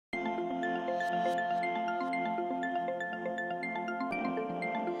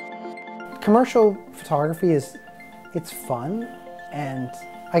Commercial photography it's fun, and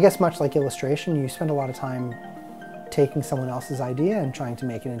I guess much like illustration, you spend a lot of time taking someone else's idea and trying to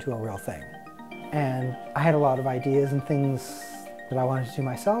make it into a real thing. And I had a lot of ideas and things that I wanted to do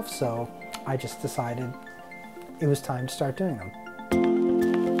myself, so I just decided it was time to start doing them.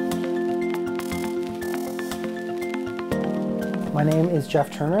 My name is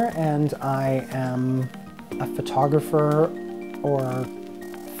Jeff Turner, and I am a photographer or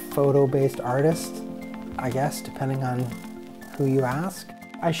photo-based artist, I guess, depending on who you ask.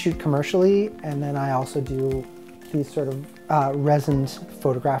 I shoot commercially, and then I also do these sort of resined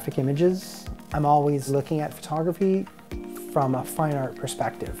photographic images. I'm always looking at photography from a fine art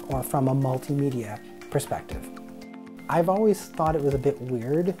perspective or from a multimedia perspective. I've always thought it was a bit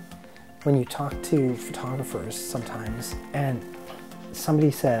weird when you talk to photographers sometimes and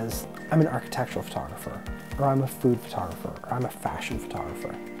somebody says, I'm an architectural photographer, or I'm a food photographer, or I'm a fashion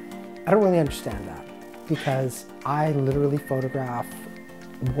photographer. I don't really understand that, because I literally photograph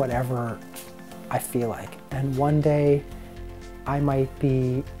whatever I feel like. And one day I might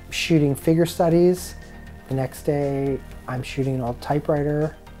be shooting figure studies, the next day I'm shooting an old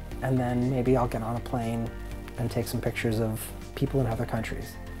typewriter, and then maybe I'll get on a plane and take some pictures of people in other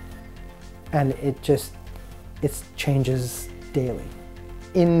countries. And it changes daily.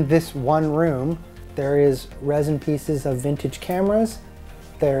 In this one room, there is resin pieces of vintage cameras.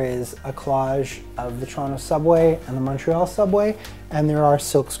 There is a collage of the Toronto subway and the Montreal subway, and there are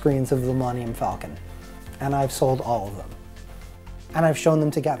silk screens of the Millennium Falcon. And I've sold all of them. And I've shown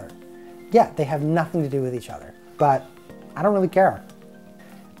them together. Yeah, they have nothing to do with each other, but I don't really care.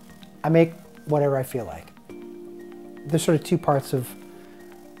 I make whatever I feel like. There's sort of two parts of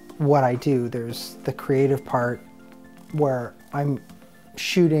what I do. There's the creative part where I'm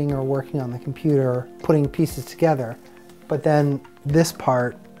shooting or working on the computer, putting pieces together. But then this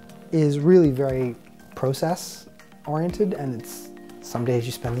part is really very process oriented, and some days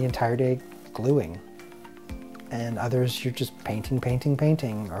you spend the entire day gluing, and others you're just painting, or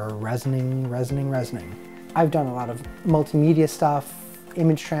resining. I've done a lot of multimedia stuff,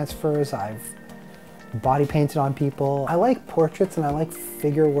 image transfers, I've body painted on people. I like portraits and I like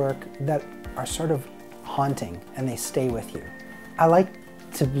figure work that are sort of haunting and they stay with you. I like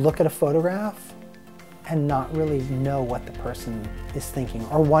to look at a photograph and not really know what the person is thinking,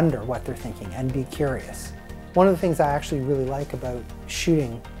 or wonder what they're thinking and be curious. One of the things I actually really like about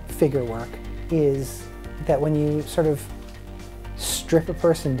shooting figure work is that when you sort of strip a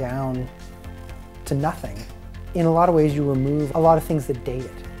person down to nothing, in a lot of ways you remove a lot of things that date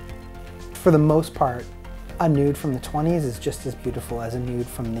it. For the most part, a nude from the 20s is just as beautiful as a nude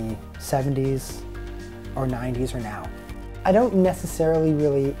from the 70s or 90s or now. I don't necessarily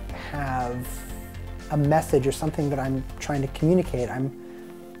really have a message or something that I'm trying to communicate. I'm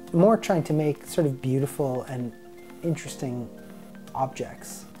more trying to make sort of beautiful and interesting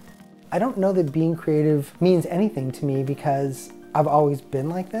objects. I don't know that being creative means anything to me, because I've always been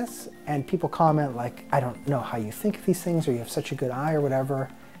like this, and people comment like, I don't know how you think of these things, or you have such a good eye or whatever.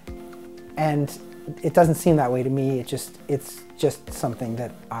 And it doesn't seem that way to me. It's just something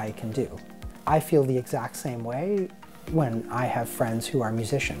that I can do. I feel the exact same way when I have friends who are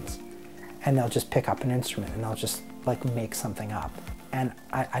musicians, and they'll just pick up an instrument and they'll just like make something up. And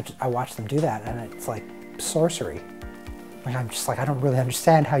I watch them do that, and it's like sorcery. Like, I'm just like, I don't really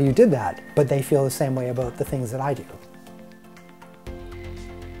understand how you did that, but they feel the same way about the things that I do.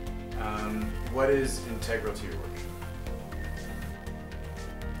 What is integral to your work?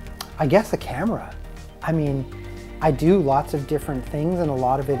 I guess a camera. I mean, I do lots of different things, and a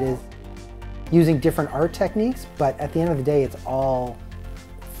lot of it is using different art techniques, but at the end of the day, it's all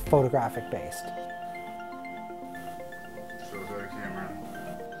photographic based. So is that a camera?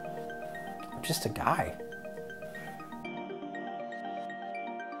 I'm just a guy.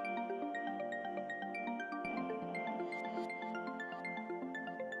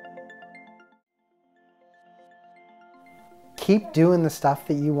 Keep doing the stuff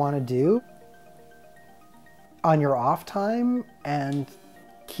that you want to do on your off time, and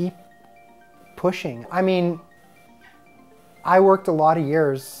keep pushing. I mean, I worked a lot of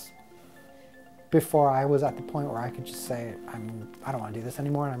years before I was at the point where I could just say, I don't want to do this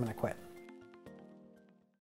anymore and I'm going to quit.